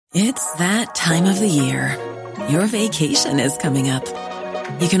It's that time of the year. Your vacation is coming up.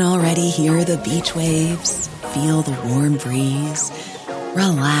 You can already hear the beach waves, feel the warm breeze,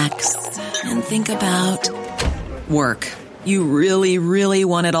 relax, and think about work. You really, really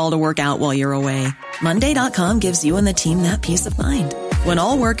want it all to work out while you're away. Monday.com gives you and the team that peace of mind. When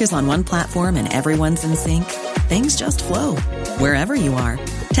all work is on one platform and everyone's in sync, things just flow. Wherever you are,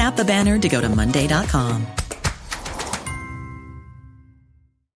 tap the banner to go to Monday.com.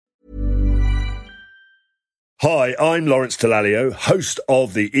 Hi, I'm Lawrence Dallaglio, host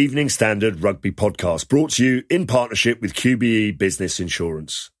of the Evening Standard Rugby Podcast, brought to you in partnership with QBE Business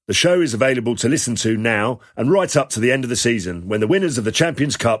Insurance. The show is available to listen to now and right up to the end of the season, when the winners of the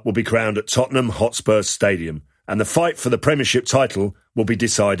Champions Cup will be crowned at Tottenham Hotspur Stadium, and the fight for the Premiership title will be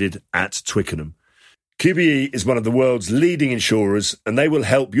decided at Twickenham. QBE is one of the world's leading insurers, and they will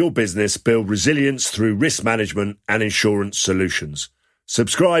help your business build resilience through risk management and insurance solutions.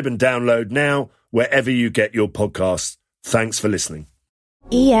 Subscribe and download now wherever you get your podcasts. Thanks for listening.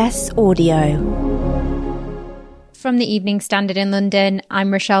 ES Audio. From the Evening Standard in London,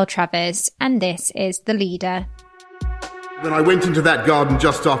 I'm Rochelle Travers, and this is The Leader. Then I went into that garden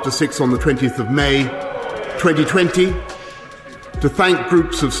just after 6 on the 20th of May, 2020, to thank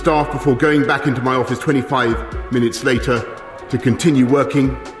groups of staff before going back into my office 25 minutes later to continue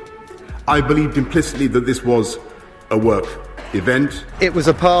working. I believed implicitly that this was a work event. It was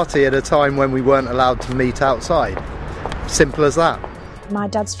a party at a time when we weren't allowed to meet outside. Simple as that. My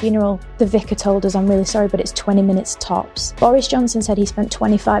dad's funeral, the vicar told us, I'm really sorry, but it's 20 minutes tops. Boris Johnson said he spent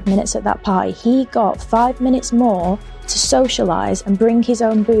 25 minutes at that party. He got 5 minutes more to socialise and bring his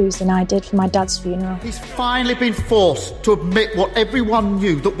own booze than I did for my dad's funeral. He's finally been forced to admit what everyone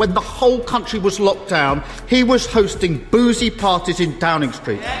knew, that when the whole country was locked down, he was hosting boozy parties in Downing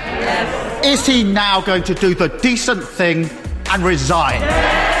Street. Yes. Is he now going to do the decent thing and resign?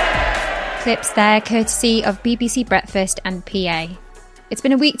 Clips there courtesy of BBC Breakfast and PA. It's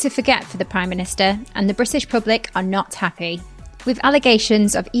been a week to forget for the Prime Minister, and the British public are not happy. With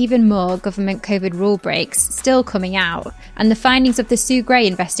allegations of even more government COVID rule breaks still coming out, and the findings of the Sue Gray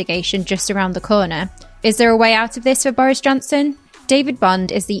investigation just around the corner, is there a way out of this for Boris Johnson? David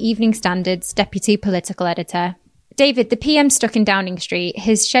Bond is the Evening Standard's deputy political editor. David, the PM's stuck in Downing Street.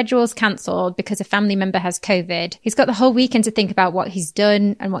 His schedule's cancelled because a family member has COVID. He's got the whole weekend to think about what he's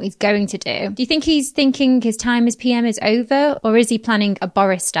done and what he's going to do. Do you think he's thinking his time as PM is over, or is he planning a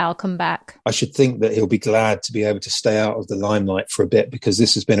Boris-style comeback? I should think that he'll be glad to be able to stay out of the limelight for a bit, because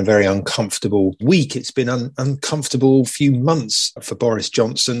this has been a very uncomfortable week. It's been an uncomfortable few months for Boris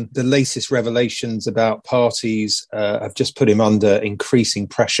Johnson. The latest revelations about parties have just put him under increasing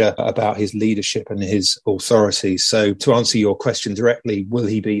pressure about his leadership and his authority. So to answer your question directly, will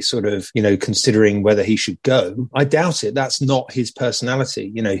he be sort of, considering whether he should go? I doubt it. That's not his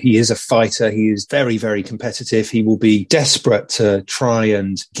personality. He is a fighter. He is very, very competitive. He will be desperate to try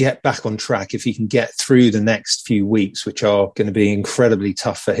and get back on track. If he can get through the next few weeks, which are going to be incredibly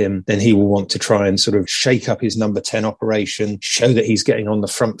tough for him, then he will want to try and sort of shake up his number 10 operation, show that he's getting on the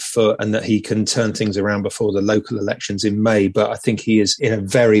front foot and that he can turn things around before the local elections in May. But I think he is in a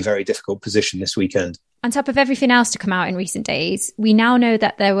very, very difficult position this weekend. On top of everything else to come out in recent days, we now know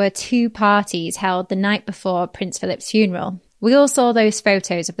that there were 2 parties held the night before Prince Philip's funeral. We all saw those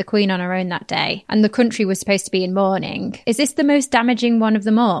photos of the Queen on her own that day, and the country was supposed to be in mourning. Is this the most damaging one of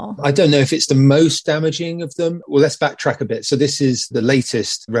them all? I don't know if it's the most damaging of them. Well, let's backtrack a bit. So this is the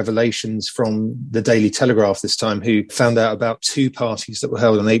latest revelations from the Daily Telegraph this time, who found out about 2 parties that were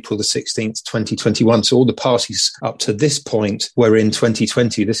held on April the 16th, 2021. So all the parties up to this point were in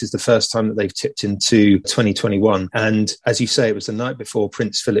 2020. This is the first time that they've tipped into 2021. And as you say, it was the night before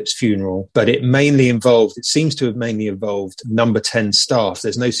Prince Philip's funeral, but it seems to have mainly involved number 10 staff.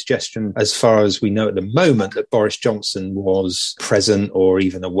 There's no suggestion, as far as we know at the moment, that Boris Johnson was present or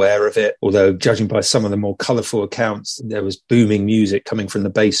even aware of it, although judging by some of the more colourful accounts, there was booming music coming from the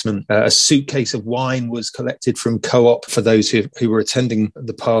basement. A suitcase of wine was collected from Co-op for those who were attending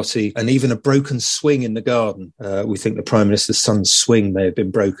the party, and even a broken swing in the garden. We think the Prime Minister's son's swing may have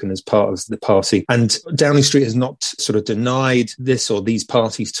been broken as part of the party. And Downing Street has not sort of denied this or these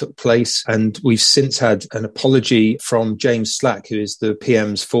parties took place. And we've since had an apology from James Slack, who is the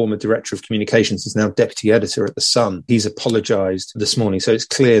PM's former Director of Communications, is now Deputy Editor at The Sun. He's apologised this morning. So it's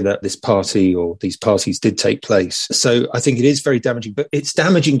clear that this party or these parties did take place. So I think it is very damaging, but it's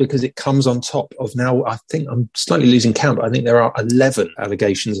damaging because it comes on top of now, I think I'm slightly losing count, but I think there are 11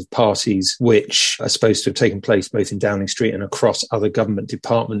 allegations of parties which are supposed to have taken place both in Downing Street and across other government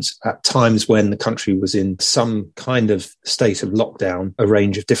departments at times when the country was in some kind of state of lockdown, a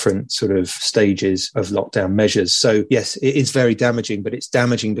range of different sort of stages of lockdown measures. So yes, it it is very damaging, but it's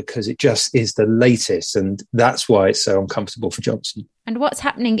damaging because it just is the latest. And that's why it's so uncomfortable for Johnson. And what's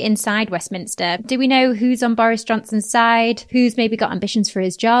happening inside Westminster? Do we know who's on Boris Johnson's side? Who's maybe got ambitions for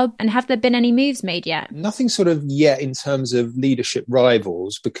his job? And have there been any moves made yet? Nothing sort of yet in terms of leadership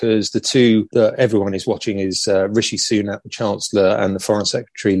rivals, because the two that everyone is watching is Rishi Sunak, the Chancellor, and the Foreign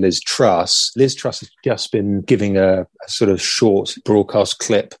Secretary, Liz Truss. Liz Truss has just been giving a sort of short broadcast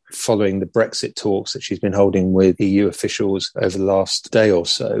clip following the Brexit talks that she's been holding with EU officials over the last day or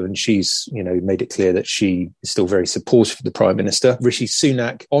so. And she's, made it clear that she is still very supportive of the Prime Minister. Rishi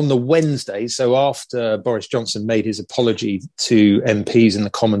Sunak on the Wednesday, so after Boris Johnson made his apology to MPs in the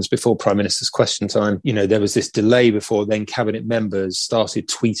Commons before Prime Minister's question time, there was this delay before then cabinet members started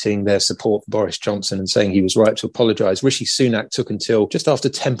tweeting their support for Boris Johnson and saying he was right to apologise. Rishi Sunak took until just after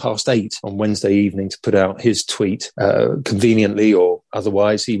 8:10 on Wednesday evening to put out his tweet. Conveniently or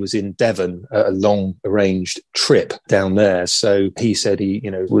otherwise, he was in Devon, a long arranged trip down there. So he said he,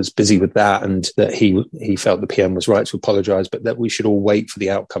 was busy with that and that he felt the PM was right to apologise, but that we should all wait for the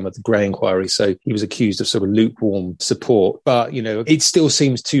outcome of the Grey inquiry. So he was accused of sort of lukewarm support. But, it still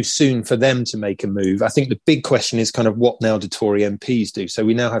seems too soon for them to make a move. I think the big question is kind of what now do Tory MPs do? So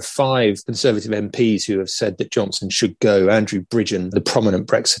we now have 5 Conservative MPs who have said that Johnson should go. Andrew Bridgen, the prominent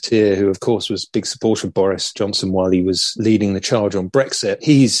Brexiteer, who of course was a big supporter of Boris Johnson while he was leading the charge on Brexit.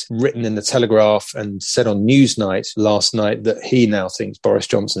 He's written in the Telegraph and said on Newsnight last night that he now thinks Boris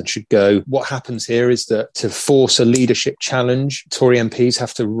Johnson should go. What happens here is that to force a leadership challenge, Tory MPs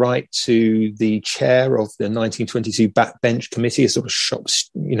have to write to the chair of the 1922 Backbench Committee, a sort of shop,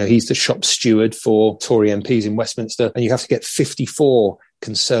 he's the shop steward for Tory MPs in Westminster, and you have to get 54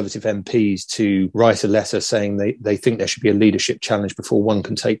 Conservative MPs to write a letter saying they think there should be a leadership challenge before one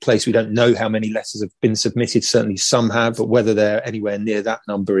can take place. We don't know how many letters have been submitted. Certainly some have, but whether they're anywhere near that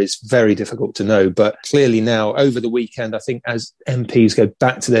number is very difficult to know. But clearly now, over the weekend, I think as MPs go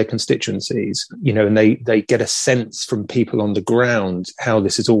back to their constituencies, and they get a sense from people on the ground how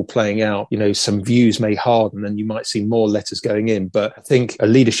this is all playing out, some views may harden and you might see more letters going in. But I think a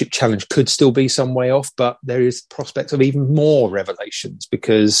leadership challenge could still be some way off, but there is prospect of even more revelations,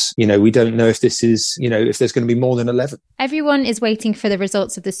 because, we don't know if this is, if there's going to be more than 11. Everyone is waiting for the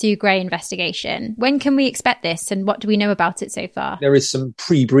results of the Sue Gray investigation. When can we expect this and what do we know about it so far? There is some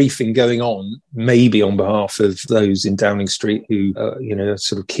pre-briefing going on, maybe on behalf of those in Downing Street who are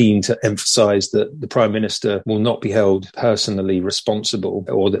sort of keen to emphasise that the Prime Minister will not be held personally responsible,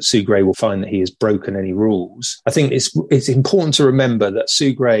 or that Sue Gray will find that he has broken any rules. I think it's important to remember that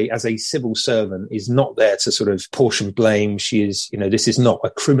Sue Gray, as a civil servant, is not there to sort of portion blame. She is, this is not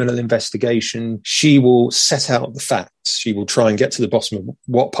a criminal investigation. She will set out the facts. She will try and get to the bottom of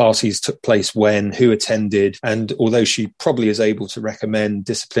what parties took place when, who attended. And although she probably is able to recommend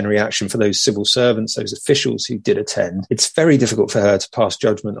disciplinary action for those civil servants, those officials who did attend, it's very difficult for her to pass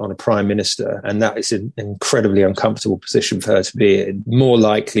judgment on a Prime Minister. And that is an incredibly uncomfortable position for her to be in. More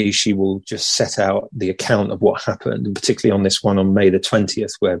likely, she will just set out the account of what happened, and particularly on this one on May the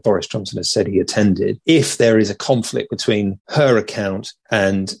 20th, where Boris Johnson has said he attended. If there is a conflict between her account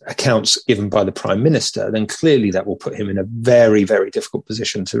and accounts given by the Prime Minister, then clearly that will put him in a very, very difficult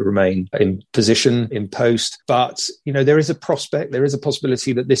position to remain in post. But, there is a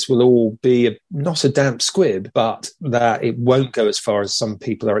possibility that this will all be not a damp squib, but that it won't go as far as some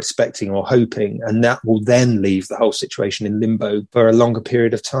people are expecting or hoping. And that will then leave the whole situation in limbo for a longer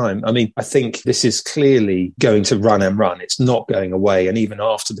period of time. I mean, I think this is clearly going to run and run. It's not going away. And even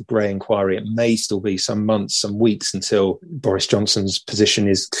after the Grey inquiry, it may still be some months, some weeks until Boris Johnson's position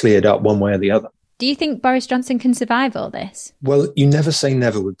is cleared up one way or the other. Do you think Boris Johnson can survive all this? Well, you never say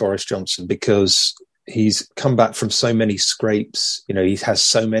never with Boris Johnson, because he's come back from so many scrapes. He has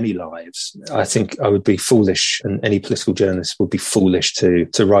so many lives. I think I would be foolish, and any political journalist would be foolish to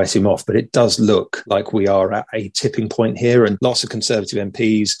write him off. But it does look like we are at a tipping point here. And lots of Conservative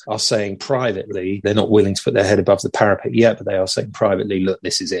MPs are saying privately, they're not willing to put their head above the parapet yet, but they are saying privately, look,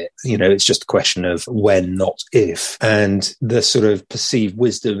 this is it. It's just a question of when, not if. And the sort of perceived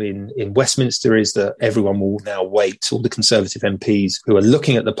wisdom in Westminster is that everyone will now wait. All the Conservative MPs who are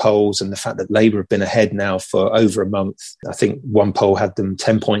looking at the polls and the fact that Labour have been ahead now for over a month. I think one poll had them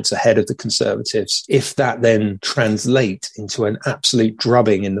 10 points ahead of the Conservatives. If that then translates into an absolute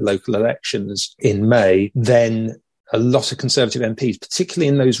drubbing in the local elections in May, then a lot of Conservative MPs, particularly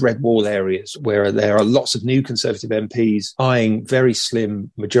in those red wall areas where there are lots of new Conservative MPs eyeing very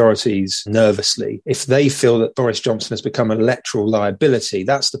slim majorities nervously. If they feel that Boris Johnson has become an electoral liability,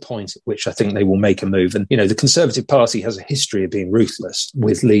 that's the point at which I think they will make a move. And, the Conservative Party has a history of being ruthless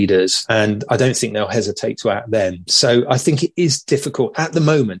with leaders, and I don't think they'll hesitate to act then. So I think it is difficult at the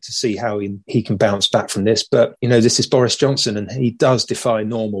moment to see how he can bounce back from this. But, this is Boris Johnson, and he does defy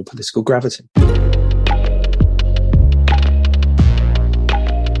normal political gravity.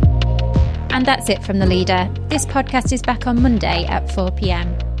 And that's it from The Leader. This podcast is back on Monday at 4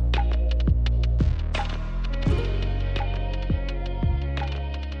 p.m.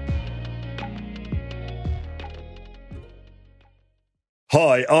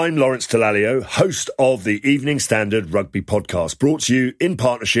 Hi, I'm Lawrence Dallaglio, host of the Evening Standard Rugby Podcast, brought to you in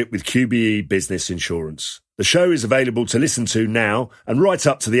partnership with QBE Business Insurance. The show is available to listen to now and right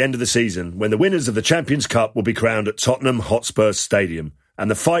up to the end of the season, when the winners of the Champions Cup will be crowned at Tottenham Hotspur Stadium, and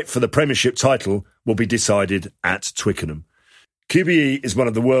the fight for the Premiership title will be decided at Twickenham. QBE is one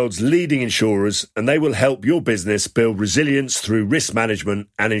of the world's leading insurers, and they will help your business build resilience through risk management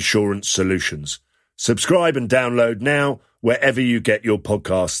and insurance solutions. Subscribe and download now wherever you get your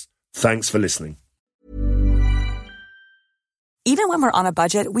podcasts. Thanks for listening. Even when we're on a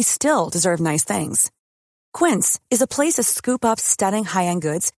budget, we still deserve nice things. Quince is a place to scoop up stunning high-end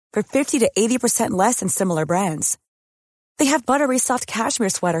goods for 50 to 80% less than similar brands. They have buttery soft cashmere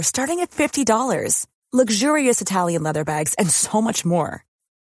sweaters starting at $50, luxurious Italian leather bags, and so much more.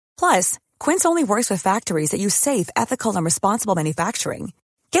 Plus, Quince only works with factories that use safe, ethical, and responsible manufacturing.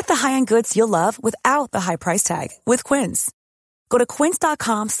 Get the high-end goods you'll love without the high price tag with Quince. Go to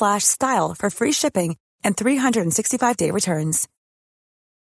quince.com/style for free shipping and 365-day returns.